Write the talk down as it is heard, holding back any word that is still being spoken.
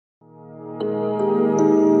So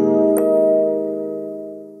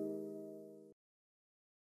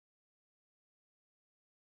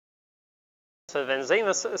then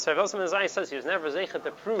Zayma says he was never zeichet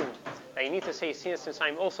to prove that you need to say Siyas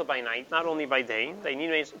Mitzrayim also by night, not only by day. They need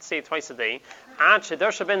to say it twice a day. Until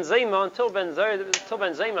Ben Zayma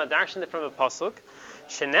darshan it from a pasuk.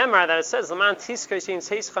 Shenemar that it says Laman Tiskar Yin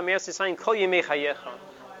Seischa Me'as Yisrayin Kol Yemei Chayecha.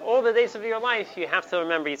 All the days of your life you have to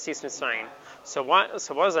remember Yitzis Mitzrayim. So what does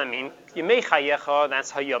that mean? Yemei Chayecha,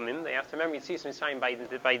 that's Hayomim. They have to remember Yitzis Mitzrayim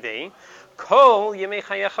by day. Kol Yemei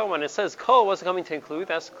Chayecha, when it says Kol, what's it coming to include?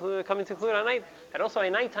 That's coming to include at night. And also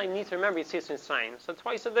at nighttime you need to remember Yitzis Mitzrayim. So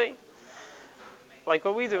twice a day. Like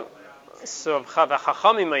what we do. So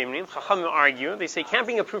Chachamim argue, they say can't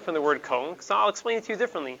bring a proof from the word Kol, so I'll explain it to you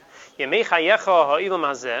differently. Yemei Chayecha Ha'ilam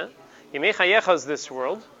Hazeh. Yemei Chayecha is this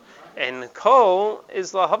world. And Kol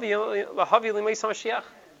is Lahavi L'Meis HaMashiach.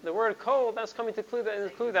 The word Kol, that's coming to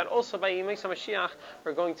include that also by L'Meis HaMashiach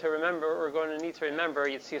we're going to need to remember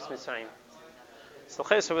Yetzias Mitzrayim. So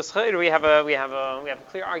we have a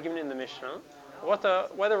clear argument in the Mishnah. What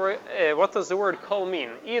does the word Kol mean?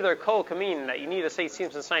 Either Kol can mean that you need to say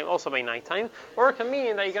Yetzias Mitzrayim also by nighttime, or it can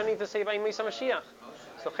mean that you're going to need to say by L'Meis HaMashiach.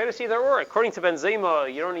 So Cheres either or. According to Ben Zayma,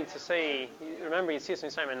 you don't need to say remember Yetzias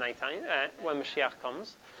Mitzrayim at nighttime when Mashiach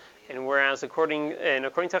comes. And whereas according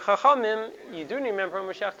to Chachamim, you do remember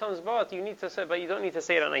when Mashiach comes, but you don't need to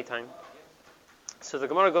say it at nighttime. So the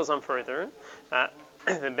Gemara goes on further. Ben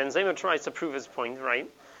Zayma tries to prove his point, right?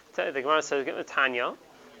 The Gemara says, Tanya,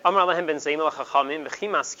 Amar Lahem Ben Zayma Chachamim, V'chi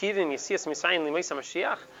Maskivim Yetzias Mitzrayim L'Meis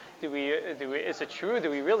HaMashiach. Is it true? Do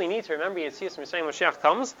we really need to remember Yetzias Mitzrayim when Mashiach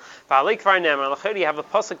comes? V'alei Kvar Nemar. You have a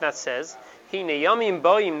pasuk that says, Hine Yamim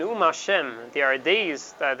Boim Nu'um Hashem. There are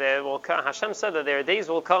days that will come. Hashem said that there are days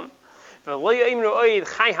will come. When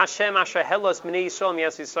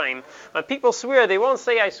people swear, they won't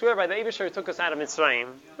say, I swear by the Eibusher who took us out of Mitzrayim.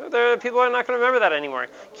 People are not going to remember that anymore.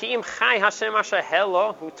 Who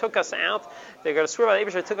took us out, they're going to swear by the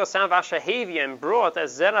Eibusher who took us out and brought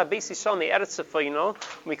as Zera Beis Yisrael the Eretz Sefino.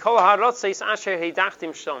 We call Harotzes Asher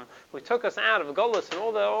Heidachtim Shom. Who took us out of Golus and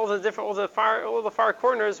all the far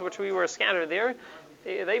corners which we were scattered there.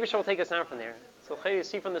 The Eibusher will take us out from there. So you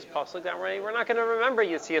see from this pasuk that we're not going to remember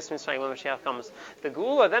Yetzias Mitzrayim when Mashiach comes. The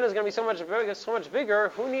Geula then is going to be so much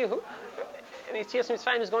bigger. And Yetzias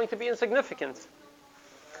Mitzrayim is going to be insignificant.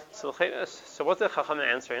 So what did Chacham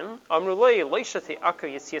answer him?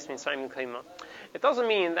 It doesn't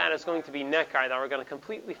mean that it's going to be nekar, that we're going to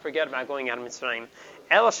completely forget about going out of Mitzrayim.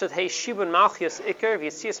 The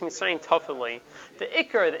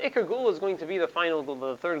Iker Geula is going to be the final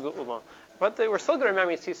Geula, the third Geula. But we're still going to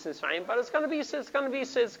remember Yetzias Mitzrayim, but it's going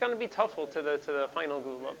to be toughful to the final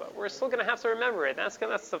Geula. But we're still going to have to remember it. That's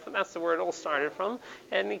the where it all started from,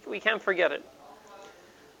 and we can't forget it.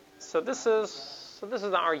 So this is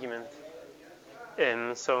the argument.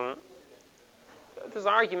 And so there's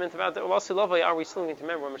an argument about the Ulasi are we still going to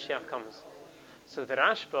remember when Mashiach comes? So the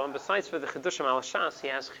Rashba, besides for the Chidushim al Shas, he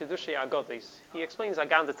has Chidushei Agadis. He explains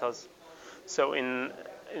Agadatas. So in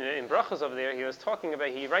Brachas over there, he was talking about,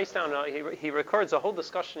 he writes down, he records a whole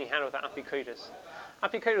discussion he had with Apikoidus.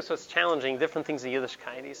 Apikoidus was challenging different things in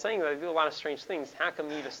Yiddishkeit. He's saying that they do a lot of strange things. How come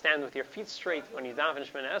you need to stand with your feet straight when you daven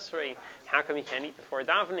Shemona Esrei? How come you can't eat before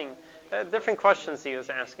davening? Different questions he was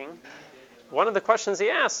asking. One of the questions he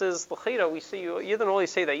asks is, L'chira, we see you didn't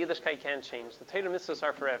always say that Yiddishkeit can't change. The Torah mitzvahs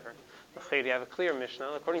are forever. L'chira, you have a clear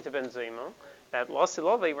Mishnah, according to Ben Zayma, that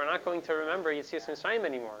L'asilovei, we're not going to remember Yetzias Mitzrayim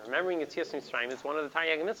anymore. Remembering Yetzias Mitzrayim is one of the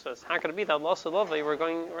Taryag mitzvahs. How could it be that L'asilovei,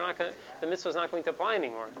 the mitzvah is not going to apply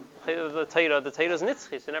anymore? The Torah is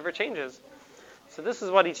nitzchis, it never changes. So this is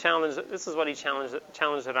what he challenged.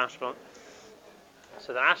 Challenged the Rashba.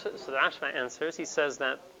 So the Rashba answers. He says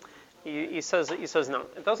that he says no.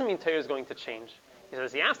 It doesn't mean Torah is going to change. He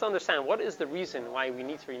says you have to understand what is the reason why we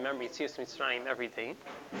need to remember Yetzias Mitzrayim every day.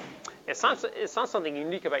 It's not something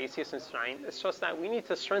unique about Yetzias Mitzrayim. It's just that we need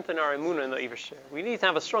to strengthen our emunah in the Eibusher. We need to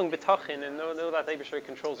have a strong bitachon and know that the Eibusher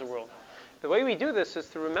controls the world. The way we do this is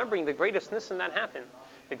through remembering the greatest nissen that happened.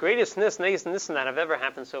 The greatest nissen that have ever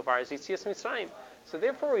happened so far is Yetzias Mitzrayim. So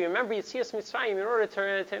therefore, we remember Yetzias Mitzrayim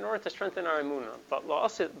in order to strengthen our emunah. But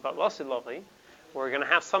L'Asid Lovely, we're going to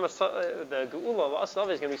have the Geula L'Asid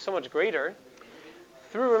Lovely is going to be so much greater.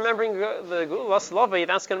 Through remembering the Geula L'Asid,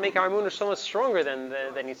 that's going to make our emunah so much stronger than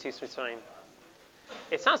Yetzias Mitzrayim.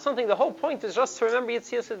 It's not something. The whole point is just to remember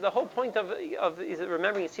Yetzias. The whole point of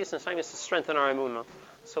remembering Yetzias Mitzrayim is to strengthen our emunah.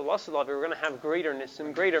 So L'Asid Lovely, we're going to have greaterness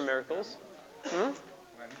and greater miracles.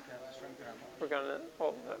 We're going to.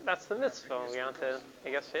 Well, that's the mitzvah. We want to. I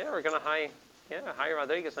guess we're going to higher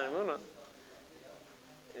Rodriguez and emunah.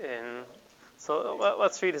 And So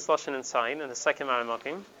let's read his lashon inside in the second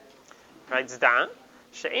Maramakim. Writes that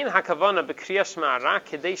she'ein hakavana b'kriyas shema ra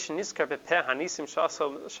kedei shenizkar b'peh hanisim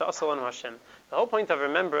she'asal lanu Hashem. The whole point of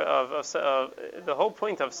the whole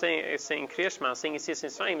point of saying kriyas shema, saying Yitzis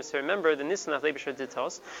Mitzrayim, is to remember the nisim that Leibusher did to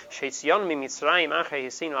us. She'etzion mi Mitzrayim achei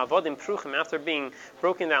hisinu avodim pruchim, after being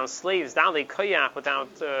broken down slaves, dalei koyach,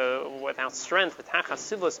 without strength, v'tachas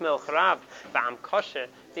sivlos melech rav ba'am koshe,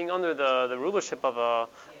 being under the rulership of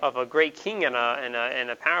a great king and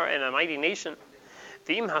a mighty nation.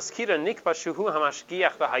 Remember that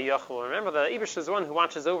Eibush is the one who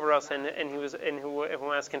watches over us and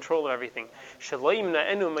who has control of everything. And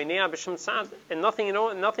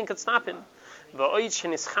nothing could stop him. And our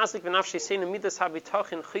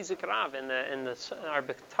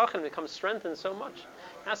bitachon becomes strengthened so much.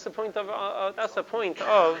 That's the point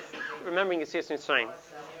of remembering Yitzis Mitzrayim.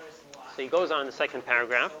 So he goes on in the second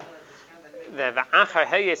paragraph.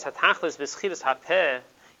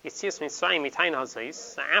 Yitzis Mitzrayim mitayin hazais.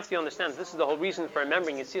 So after you understand, this is the whole reason for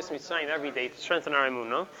remembering Yitzis Mitzrayim every day, to strengthen our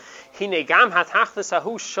emunah. Hine gam hatachlis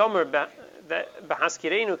ahu shomer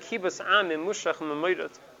behaskirenu kibus am imushach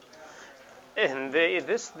memoirot. And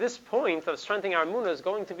this point of strengthening our emunah is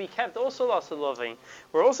going to be kept also lost loving.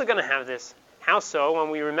 We're also going to have this. How so? When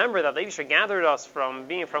we remember that Leibusher gathered us from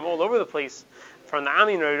all over the place, from the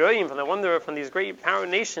Amin Royim, from these great power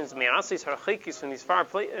nations, from these far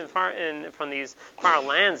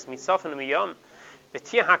lands, Mitzaf and Miyam. And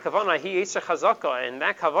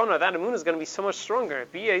that Amun is going to be so much stronger.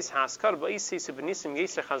 Since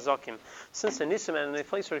the Nisim and the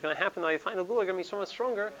place where it's going to happen, the final Gula are going to be so much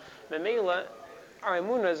stronger. Our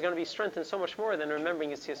Amun is going to be strengthened so much more than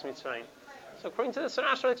remembering Yitzis Mitzrayim. So according to this,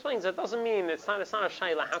 Rashi explains that doesn't mean it's not a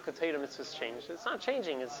shayla. How could Torah mitzvahs change? It's not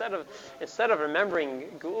changing. Instead of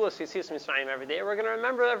remembering Geula Yitzis Mitzrayim every day, we're going to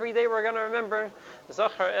remember every day. We're going to remember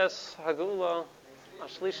Zachar es Hagula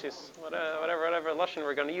Ashlishis, whatever lashon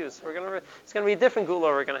we're going to use. It's going to be a different Geula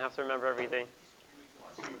we're going to have to remember every day.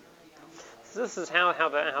 So this is how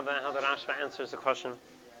the Rashi answers the question.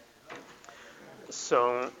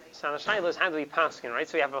 So the shayla is how do we paskin, right?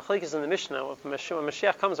 So we have a chilekes in the Mishnah. When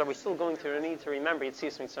Moshiach comes, are we still going to need to remember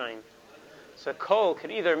Yitzis Mitzrayim? So kol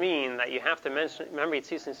could either mean that you have to remember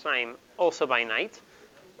Yitzis Mitzrayim also by night.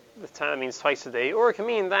 That means twice a day, or it can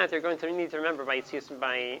mean that you're going to need to remember by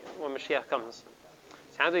when Moshiach comes.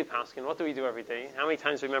 So how do we paskin? What do we do every day? How many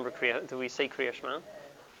times do we say Kriya Shema?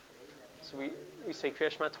 So we say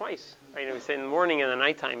Kriya Shema twice. Right? We say in the morning and the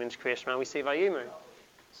nighttime in Kriya Shema we say Vayomer.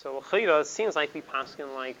 So Chira seems like we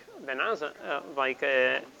paskin like Ben Azai,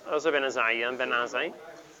 Ozer Ben Azariah and Ben Azai,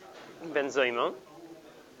 Ben Zoyma.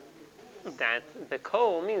 That the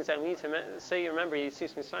kol means that we need to say remember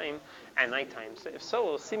Yitzis Mitzrayim at nighttime. So if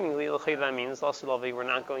so, seemingly that means Lasulavi we're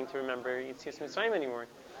not going to remember Yitzis Mitzrayim anymore,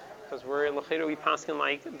 because we paskin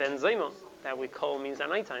like Ben Zoyma, that we kol means at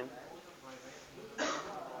nighttime.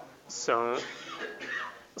 So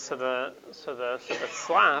the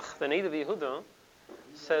Tzlach, the native Yehuda,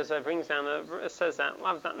 says that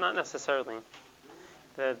not necessarily.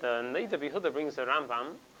 The native Yehuda brings the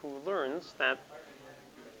Rambam, who learns that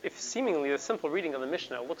if seemingly a simple reading of the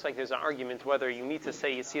Mishnah looks like there's an argument whether you need to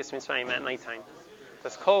say Yitzis Mitzrayim at nighttime.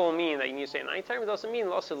 Does kol mean that you need to say at nighttime? It doesn't mean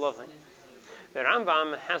lost loving. The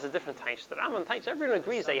Rambam has a different taich. The Rambam taich, everyone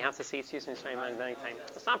agrees that you have to say Yitzis Mitzrayim at nighttime.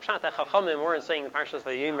 It's not pshat that Chachamim weren't saying the Parshas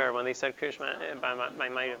Vayomer when they said Krishma by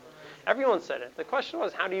Ma'ariv. Everyone said it. The question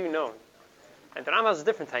was, how do you know? And the Rambam has a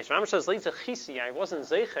different taich. The Rambam says, "Leitza chisi." I wasn't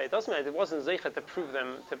zeicha. It doesn't matter. It wasn't zeicha to prove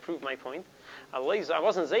my point. I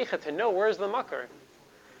wasn't zeicha to know where's the makar.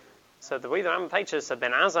 So the way the Rambam teaches, so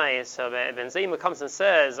Ben Azai, so Ben Zayma comes and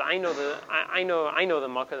says, I know the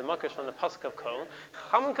makar. The makar is from the pasuk of kol.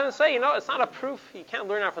 Chachamim can say, it's not a proof. You can't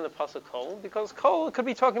learn out from the pasuk kol, because kol could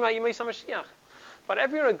be talking about Yemei Mashiach. But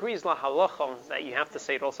everyone agrees la halacha that you have to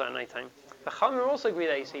say it also at nighttime. The Chachamim also agree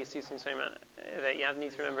that you say that you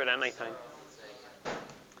need to remember it at nighttime.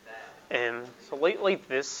 So late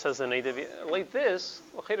this, says the native, late this,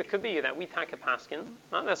 it could be that we take a paskin,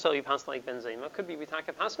 not necessarily paskin like Ben Zayma, it could be we take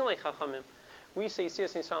a paskin like Chachamim. We say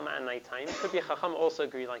Yitzis Mitzrayim at nighttime. It could be Chacham also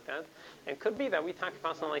agree like that. And it could be that we take a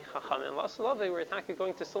paskin like Chacham. And last lovely, we're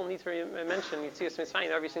going to still need to mention Yitzis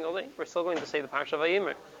Mitzrayim every single day. We're still going to say the Parsha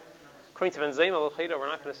Vayomer. According to Ben Zayma, we're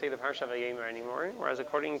not going to say the Parsha Vayomer anymore. Whereas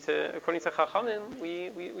according to Chachamim,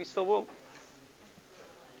 we still will.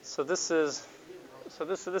 So what's the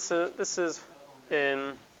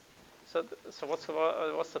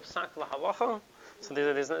psak lahalacha? So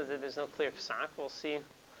there's no clear psak. We'll see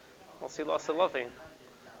lots of loving.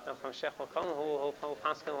 Now from Sheikh will come, he'll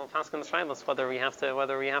paskin the shaylas whether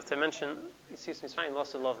we have to mention Yitzis Mitzrayim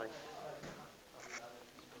lots of loving.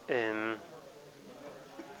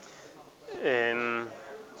 So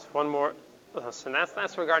one more. So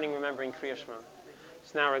that's regarding remembering Kriegsman.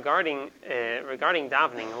 So now regarding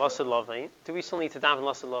davening, Lasud Lovely, do we still need to daven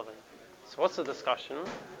Lasud Lovely? So what's the discussion?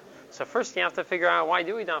 So first you have to figure out, why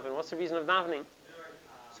do we daven? What's the reason of davening?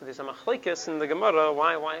 So there's a machlekes in the Gemara.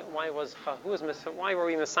 Why were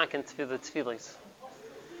we misaken to the tefillis?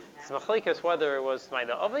 It's a machlekes whether it was by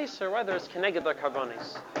the avis or whether it's keneged the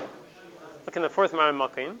karbonis. Look in the fourth Mara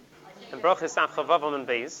Makim. And Brachis Achavavam and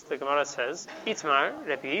Beis, the Gemara says, Itmar,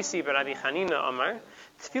 Rabbi Yisi, Rabbi Chanina Amar,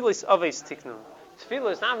 Tfilis Aves Tiknu.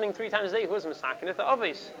 Tfilis davening 3 times a day, who is Masakin? It's the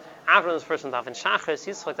Aves. Avram's person daven Shachris,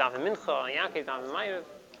 Yitzchak daven Mincha, Yaakov daven Ma'ariv.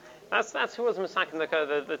 That's who was Masakin the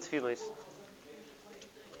Tfilis.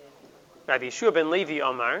 Rabbi Yeshua ben Levi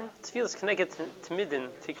Amar, Tfilis Kneget Timidin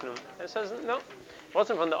Tiknu. It says, no, it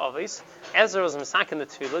wasn't from the Aves. Ezra was Masakin the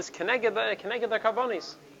Tfilis, Kneget the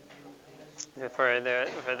Karbonis. For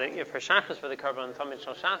Shachas for the Karban Tamid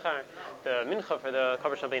Shal Shachar, the Mincha for the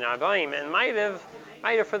Kabar Shal Bein Arbaim, and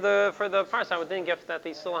Ma'ariv for the parts I would think that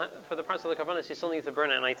they still for the parts of the Karbanis you still need to burn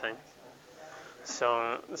at nighttime.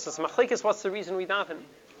 So this is machlekes. What's the reason we daven?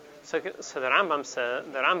 So the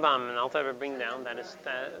Rambam and Alter bring down that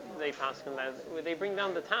they bring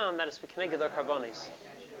down the town that is for Keneged their Karbanis.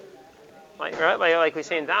 Like we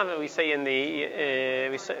say in Daven, we say in the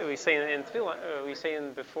we say in Tefillah, we say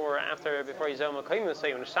in before Yizom HaKoyim, we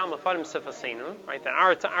say when Shama Farim Sefasenu, right? That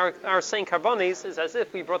our saying Karbanis is as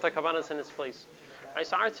if we brought the Karbanis in its place, right?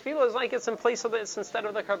 So our Tefillah is like it's in place of it's instead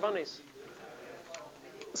of the Karbanis.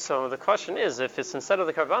 So the question is, if it's instead of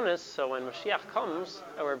the Karbanis, so when Moshiach comes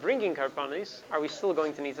and we're bringing Karbanis, are we still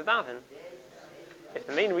going to need to daven? If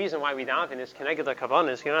the main reason why we daven is connected to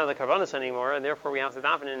Karbanis, you don't have the Karbanis anymore, and therefore we have to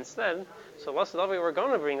daven instead. So what's the way we're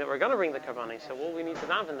going to bring the Karbanis? So will we need to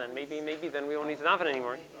daven then? Maybe then we won't need to daven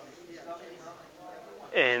anymore.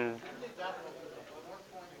 And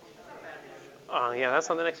that's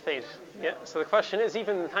on the next page. Yeah. So the question is,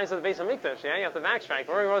 even in the times of the Beis Hamikdash, you have to backtrack.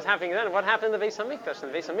 What was happening then? What happened in the Beis Hamikdash?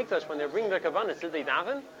 In the Beis Hamikdash, when they're bringing their Karbanis, did they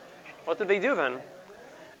daven? What did they do then?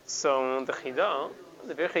 So the Chidah,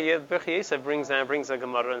 the Birchei Yosef brings a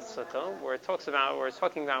Gemara in Sukkah where it's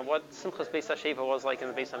talking about what Simchas Beis HaSheva was like in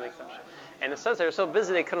the Beis Hamikdash, and it says they were so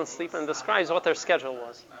busy they couldn't sleep, and describes what their schedule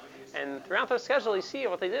was. And throughout their schedule, you see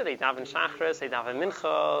what they did. They daven Shachris, they daven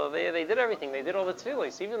Mincha, they did everything. They did all the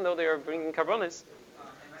tefillos, even though they were bringing Karbonis.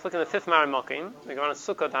 Let's look in the fifth Mara Makim. The Gemara in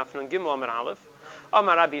Sukkah Dafen Gimel Amar Aleph.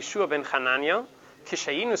 Amar Rabbi Yeshua ben Chananya.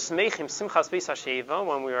 Kishayinu smeichim simchas beis hasheva,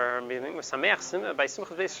 when we were sameach by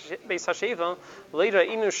simchas beis hasheva, later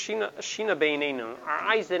inu shina beinenu. Our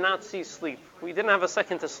eyes did not see sleep. We didn't have a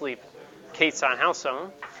second to sleep. Ketzah, how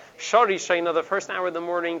so? Shari shayna, the first hour of the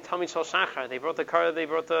morning, tamid shal shachar. They brought the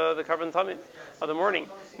carbon tamid of the morning.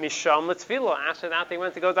 Misham letfila. After that, they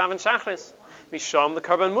went to go daven shachris. Misham the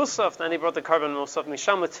carbon musaf. Then they brought the carbon musaf.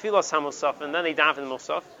 Misham letfila samusaf, and then they daven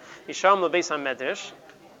musaf. Misham lebeis hamedrash.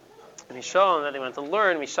 Misham, and then they went to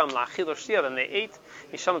learn. Misham la'achil shtia, then they ate.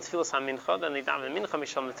 Misham tefillas hamincha, then they daven mincha.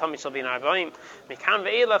 Misham l'tamid shal bein arbaim. Mikan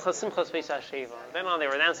ve'elach l'simchas beis hasheva. Then on, they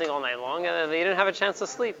were dancing all night long, and they didn't have a chance to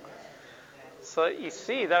sleep. So you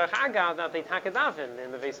see, that they take a daven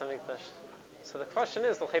in the Beis Hamikdash. So the question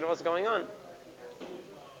is, what's going on?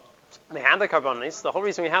 They had the karbonis. The whole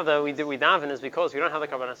reason we daven is because we don't have the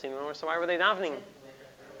karbonis anymore. So why were they davening?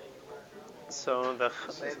 So the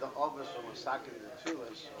say the obvious was sacking the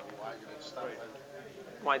tefillas. Why did it stop?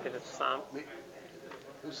 Why did it stop?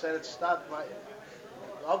 Who said it stopped? Why?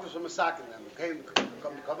 The obvious was sacking them. Okay,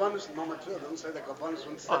 the karbonis number 2. Don't say the karbonis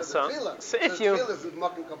instead of the tefillah. So if you tefillah is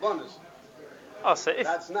mocking karbonis.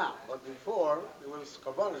 That's now. But before it was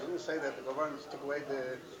karbonis. Didn't say that the karbonis took away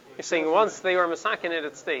the. You're saying once they were masakin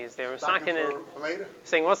it stays. They were masakin it. Later?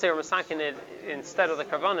 Saying once they were masakin it instead of the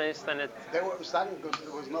karbonis, then it. They were masakin because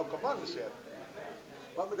there was no karbonis yet.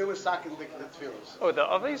 But they were masakin the tefillas. Oh, the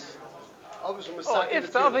avis?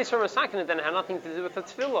 If the avis were masakin it, then it had nothing to do with the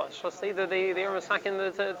tefillah. Shall say that they were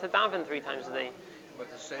masakin to daven 3 times a day. But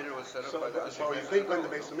the seder was set up by the. So you think when the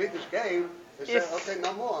Beis Hamikdash came, they said, okay,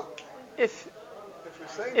 no more.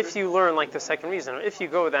 If you learn like the second reason, if you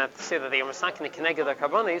go that say that they were masakin keneged the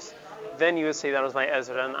karbonis, then you would say that was by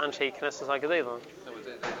Ezra and Anshe Knesset HaGedolah.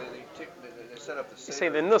 They set up the seder. You say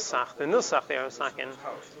the nusach they were masakin,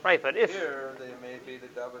 right? But if here they may be the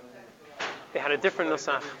daven. They had a different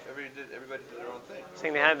nusach. Everybody did their own thing.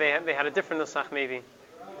 Saying they had a different nusach maybe.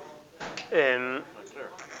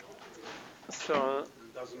 So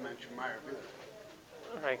it doesn't mention Ma'ariv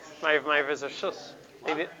either. Right, Ma'ariv is a shus.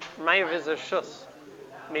 Maybe Ma'ariv is a shus.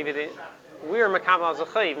 Maybe we were makabel as a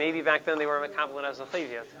chayiv. Maybe back then they were makabel as a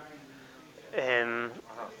chayiv yet.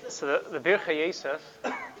 So the Birchei Yosef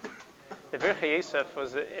The Birchei Yosef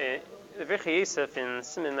was the Birchei Yosef in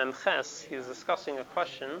Siman Mem Ches. He was discussing a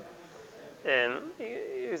question, and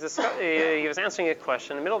he was answering a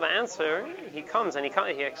question. In the middle of the answer, he comes and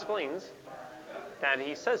he explains that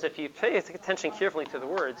he says if you pay attention carefully to the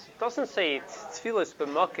words, it doesn't say tefillas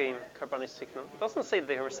b'makim karbanis tiknun. It doesn't say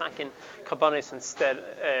they were saking karbanis instead,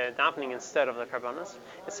 davening instead of the karbanis.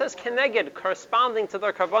 It says keneged, corresponding to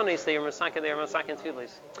their karbanis, they were saking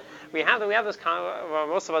tefillas. We have this.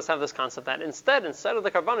 Most of us have this concept that instead of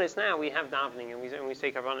the karbanis, now we have davening and we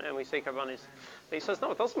say karbanis. But he says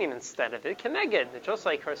no, it doesn't mean instead of it. Keneged, just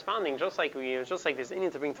like corresponding, just like there's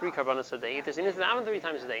Indian to bring 3 karbanis a day. There's Indian to daven 3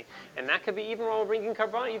 times a day, and that could be even while we're bringing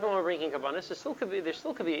karbanis. There still could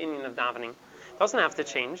be an Indian of davening. It doesn't have to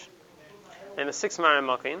change. And the 6th Mara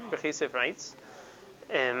Makin, Bechesef writes.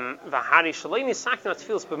 It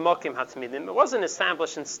wasn't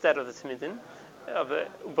established instead of the Tmidin.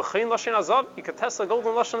 You could test the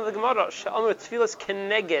golden lashon of the Gemara. She'amru tefillas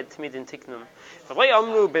keneged tmidin tiknun. V'lei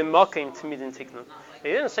amru b'makim tmidin tiknun.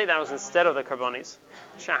 They didn't say that was instead of the karbonis.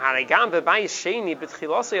 Shaharigam b'bayis sheni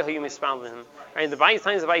b'tchilasei hayu mispalvim. In the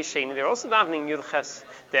times of bayis sheni, they're also davening yudches.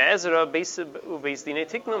 The Ezra beis dinei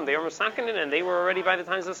tiknun. They were masakin it, and they were already by the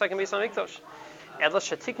times of the second Beis Hamikdash. Edla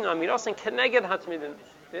shetiknun amiros and keneged hatmidin.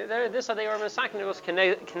 This how they were masakin. It was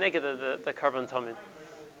keneged the carbon tamid.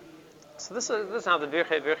 So this is how the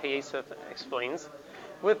Birchei Yosef explains.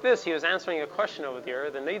 With this, he was answering a question over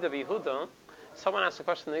there. The Neidav Yehuda, someone asked a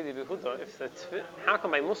question to Neidav Yehuda, how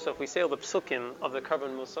come by Musaf we say the psukim of the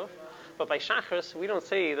carbon Musaf, but by Shachris we don't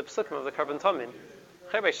say the psukim of the carbon Tamid?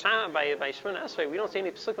 By Shemona Esrei we don't say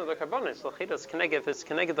any psukim of the carbonis. If it's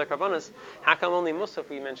connected the carbonis, how come only Musaf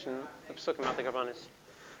we mention the psukim of the carbonis?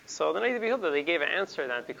 So the Neidav Yehuda, they gave an answer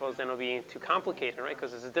that because then it'll be too complicated, right?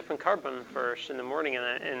 Because it's a different carbon for in the morning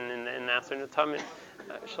and in the afternoon.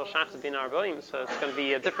 Shel Shachs bin Arbaim, so it's going to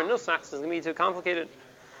be a different nusach. It's going to be too complicated.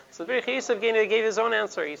 So the Birchei Yosef gave his own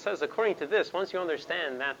answer. He says, according to this, once you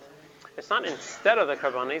understand that it's not instead of the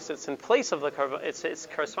carbonis, it's in place of the carbon. It's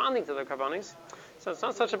corresponding to the carbonis. So it's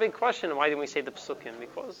not such a big question. Why didn't we say the psukim?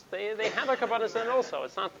 Because they had their kabbanis then also.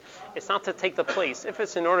 It's not to take the place. If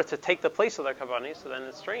it's in order to take the place of their kabbanis, so then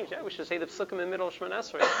it's strange. Yeah, we should say the psukim in the middle of Shemona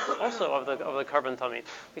Esrei, also of the carbon tamid.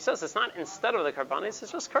 He says it's not instead of the kabbanis.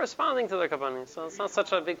 It's just corresponding to the kabbanis. So it's not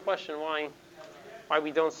such a big question why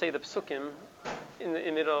we don't say the psukim in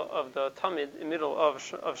the middle of the tamid, in the middle of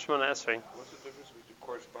Shemona Esrei. What's the difference between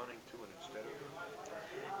corresponding to and instead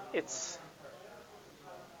of? It's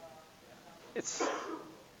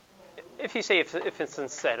if you say if it's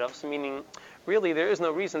instead of, so meaning really there is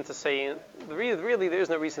no reason to say really there is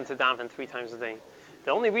no reason to daven 3 times a day.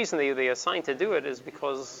 The only reason they assigned to do it is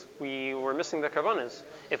because we were missing the karbanis.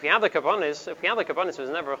 If we had the karbanis, it was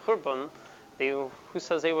never a churban. Who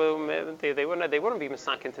says they wouldn't be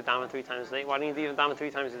misakin to daven 3 times a day? Why don't you even daven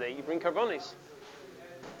 3 times a day? You bring karbanis.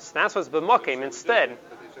 So that's what's b'makim instead.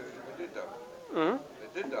 But they said they did daven. Mm-hmm.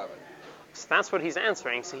 They did daven. So that's what he's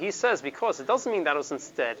answering. So he says because it doesn't mean that it was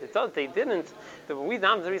instead. They didn't. We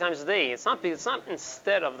daven 3 times a day. It's not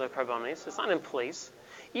instead of the karbonis. It's not in place.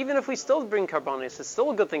 Even if we still bring karbonis, it's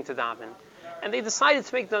still a good thing to daven. And they decided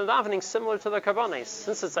to make the davening similar to the karbonis.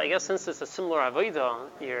 Since it's a similar avodah,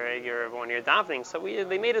 when you're davening, so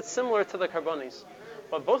they made it similar to the karbonis.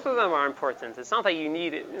 But both of them are important. It's not that you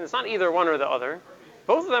need it. It's not either one or the other.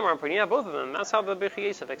 Both of them are important. Yeah, both of them. That's how the Birchei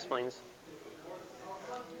Yosef explains.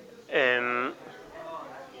 There's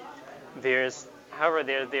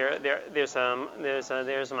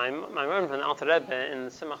my mom from the Alter Rebbe in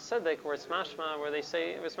Simach Tzedek where it's mashma, where they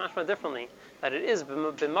say it's mashma differently, that it is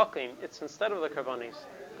b'makim. It's instead of the karbanis.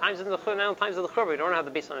 Times of the churban, we don't have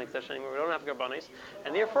the Beis Hamikdash anymore. We don't have karbanis,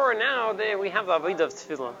 and therefore now we have the avodah of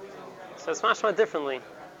tefillah. So it's mashma differently.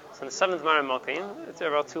 So in the 7th Mara Makim, it's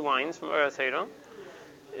about 2 lines from Ora Teira.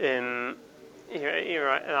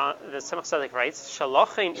 The Simach Tzedek writes,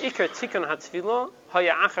 "Shalachein ikar tikun hatfila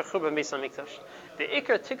haya achar churban Beis Hamikdash." The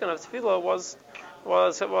ikar tikun of tefillah was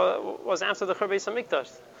after the churban Beis Hamikdash.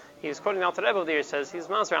 He was quoting the Alter Rebbe there. He says he's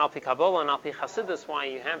master al pi Kabbalah and al pi Chassidus. Why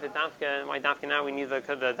you have the dafka? Why dafka now? We need the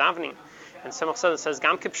davening. And Simach Tzedek says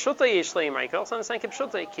gam kipshuta yesh leimar. You can also understand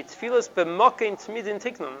kipshuta. Ki tefillas b'makim tmidin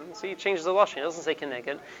tiknun. So he changes the lashon. He doesn't say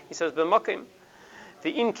keneged. He says b'makim. The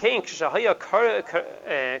in kain kshahaya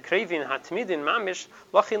krevin hatmidin mamish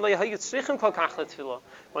lachin lehayu tzrichim kol kach letfilah.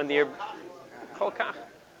 When they're kol kach,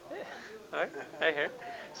 right here.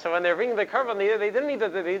 So when they're bringing the carbon, they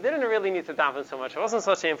didn't really need to daven so much. It wasn't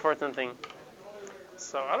such an important thing.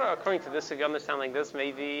 So I don't know. According to this, if you understand like this,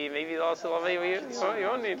 maybe also maybe you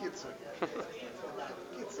won't need.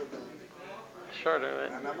 Shorter,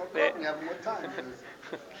 man.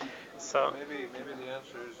 So maybe the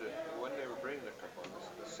answer is that when they were bringing the karbanos,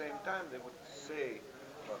 at the same time they would say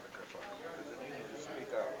about the karbanos because they needed to speak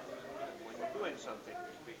out. When you're doing something,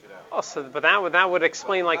 you speak it out. also, but that would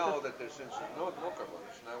explain but now that there's since no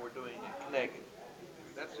karbanos, now we're doing it kneged.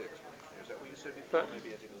 That's the explanation. Is that what you said before? Maybe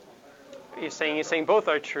I didn't. You're saying both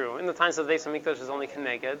are true. In the times of the Beis Hamikdash is only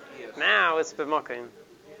Keneged. Yes. Now it's b'makom.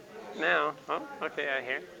 Now, okay, I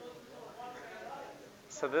hear.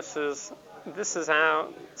 So this is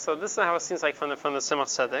how it seems like from the Simach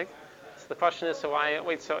Tzedek. So the question is, so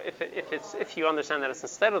if you understand that it's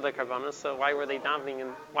instead of the karbanos, so why were they davening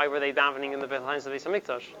in the times of the Beis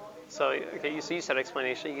Hamikdash? So okay, you said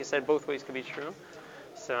explanation. You said both ways could be true.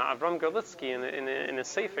 So Avram Gerlitsky in his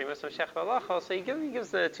Sefer Moshiach Valacha, so he gives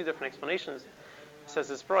the two different explanations. He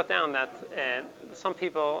says it's brought down that some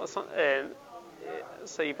people,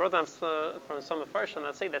 so he brought down from some Mefarshim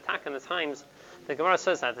that say that in the times, the Gemara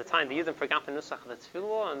says that at the time the Yidden forgot the Nusach of the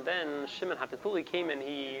Tefillah, and then Shimon HaPikuli came and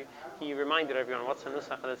he reminded everyone what's the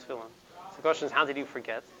Nusach of the Tefillah. So the question is, how did you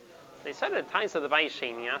forget? They said at times of the Bayis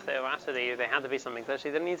Sheni, after they had the Beis Hamikdash,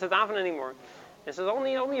 they didn't need to daven anymore. It says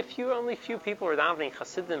only a few people were davening,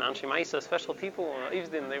 Chasidim, Anshe Maisa, special people,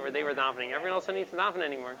 Ivdim, they were davening. Everyone else didn't need to daven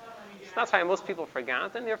anymore. So that's why most people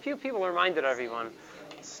forgot, and there are a few people reminded everyone.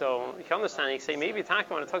 So you can understand, you say maybe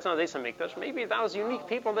Taka, when it talks about the Beis Hamikdash, maybe that was unique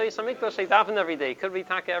people, the Beis Hamikdash, they davened every day. Could be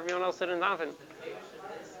Taka, everyone else didn't daven.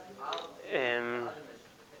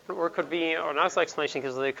 Or it could be, or another explanation,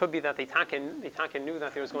 because it could be that the Taka knew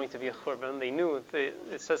that there was going to be a Churban. They knew,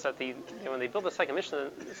 it says that when they built the second Mishnah,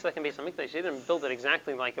 the second Beis Hamikdash, they didn't build it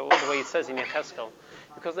exactly like the way it says in Yecheskel,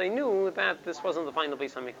 because they knew that this wasn't the final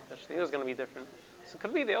Beis Hamikdash. They knew it was going to be different. So it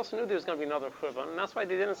could be they also knew there was going to be another Churban, and that's why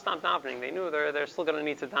they didn't stop davening. They knew they're still going to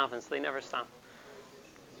need to daven, so they never stopped.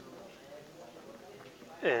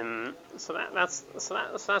 So that's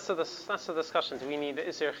the discussion. Do we need,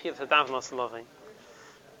 is there a chiyuv to daven Las Lovei?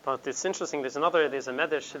 But it's interesting. There's a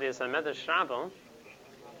Medrash Rabbah,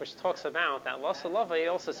 which talks about that Las Lovei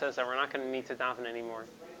also says that we're not going to need to daven anymore.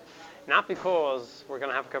 Not because we're going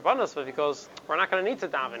to have karbanos, but because we're not going to need to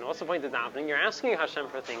daven. What's the point of davening? You're asking Hashem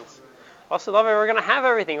for things. Las Lovei, we're going to have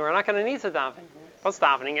everything. We're not going to need to daven. What's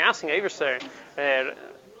davening? You're asking Eibusher. We're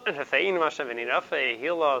asking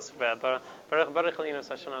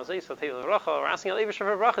Al Eibusher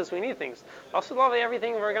for brachas. We need things. Also, love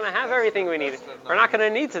everything. We're going to have everything we need. We're not going to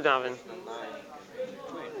need to daven.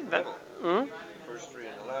 First three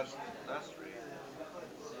and the last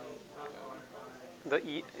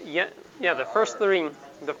three.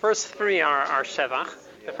 The first three are shevach.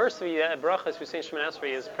 The first three brachas we say in Shemoneh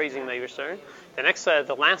Esrei is praising the Eibusher. The next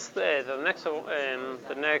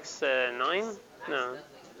 9. No.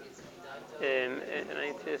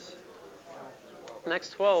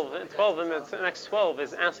 Next 12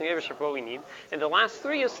 is asking Eibusher for what we need, and the last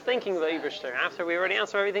 3 is thanking the Eibusher. After we already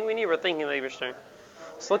answer everything we need, we're thanking the Eibusher.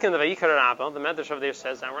 So look in the Vayikra Rabbah, the Medrash over there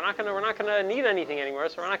says that we're not going to need anything anymore,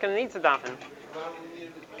 so we're not going to need to daven.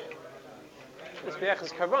 This biach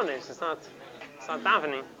is karbonis. It's not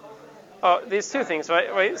davening. Oh, these two things,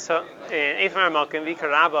 right? So in Eifmar Malkin, Vayikra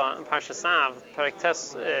Rabbah, and Parshas Av, Perek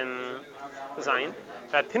Tes Zayin.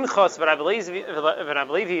 Rabbi Pinchas, Rabbi Levi,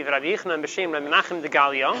 Rabbi Yechon, and B'Shem Rabbi Menachem de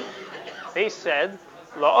Galia, they said,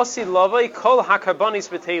 La'asi lavei kol hakarbonis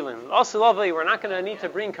b'teilin. La'asi lavei, we're not going to need to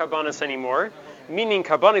bring karbonis anymore, meaning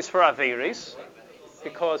karbonis for averis,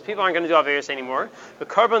 because people aren't going to do averis anymore. The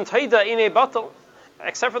carbon taida in a bottle,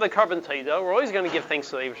 except for the carbon taida, we're always going to give thanks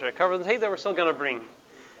to the Eibusher. Carbon taida we're still going to bring.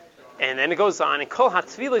 And then it goes on, and kol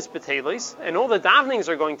hatfilis b'teilis, and all the davenings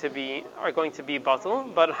are going to be bottle,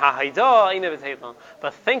 but ha'haida ina b'teila.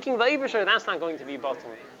 But thanking the Eibusher, that's not going to be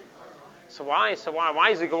bottle. So why is the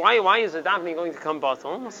davening going to come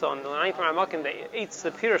bottle? So in the 9th Ramakim,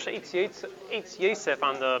 the Pirush Eitz Yosef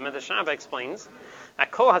on the Medrash Rabbah explains that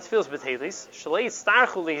kol hatfilis b'teilis shalei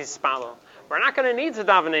starchu lihispalo. We're not going to need to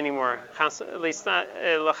daven anymore. We're not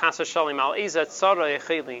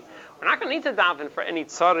going to need to daven for any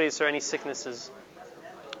tzaris or any sicknesses.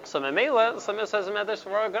 So Memela, somebody says in Medrash,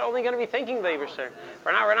 we're only going to be thanking the Eibusher.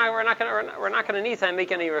 We're not going to need to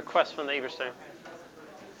make any requests from the Eibusher.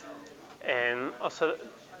 And also,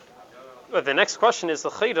 but the next question is the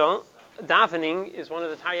Chayda. Davening is one of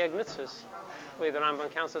the Taryag mitzvahs. The way the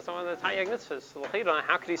Rambam counts as one of the Taryag mitzvahs. So the Chayda,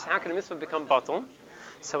 how could a mitzvah become batal?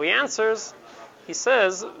 So he answers. He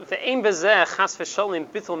says, "The aim bezeh chas v'sholim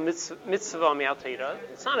bittul mitzvah mi'al Torah."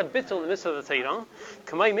 It's not a bittul mitzvah of the Torah.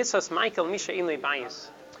 Kamay mitzvahs Michael misha ein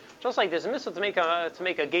lebayis. Just like there's a mitzvah to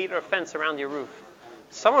make a gate or fence around your roof.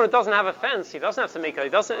 Someone who doesn't have a fence, he doesn't have to make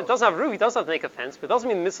it doesn't have roof, he doesn't have to make a fence, but it doesn't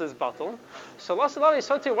mean the mitzvah is batal. So what's the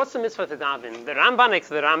mitzvah to daven? The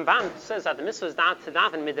Ramban says that the mitzvah is to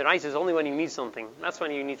daven midiraisa is only when you need something. That's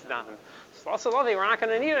when you need to daven. So we're not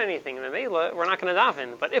going to need anything. In the Mela, we're not going to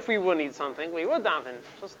daven. But if we would need something, we would daven.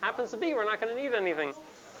 It just happens to be we're not going to need anything.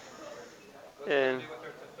 It's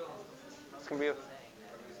going to be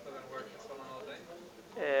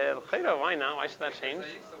why not? Why should that change?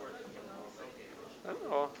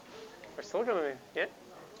 Oh, we're still going to be, yeah.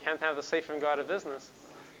 Can't have the safe and go out of business.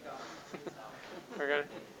 We're going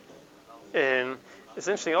to. It's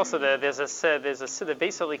interesting also that there's a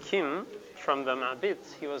Beis Elikim from the Mabit.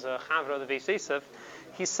 He was a Chavra of the Beis Yosef.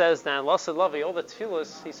 He says that Lasad Lavi, all the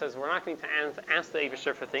tefillos, he says we're not going to ask the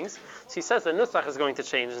Eibusher for things. So he says the Nusach is going to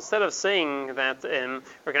change. Instead of saying that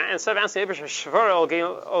instead of asking the Eibusher Shvar al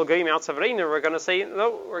Goyim out Savreinu, we're going to say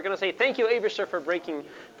no. We're going to say thank you Eibusher for breaking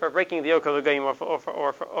the yoke of the Goyim off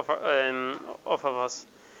of us.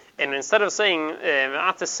 And instead of saying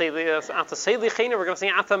Ata Seilichenu, we're going to say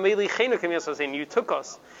Ata Meilichenu. We're saying you took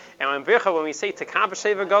us. And when we say Tekah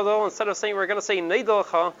b'Shever Gadol, instead of saying we're going to say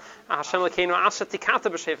Neidolcha Hashem Lekeinu Asher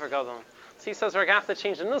Tikata b'Shever Gadol. So he says we're going to have to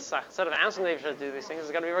change the nusach. Instead of asking the Eibusher to do these things,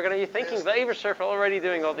 we're going to be thanking the Eibusher for already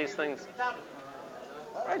doing all these things.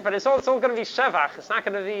 Right? But it's all going to be shevach. It's not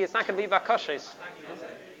going to be bakashes.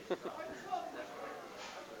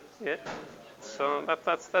 Yeah. So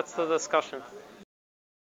that's the discussion.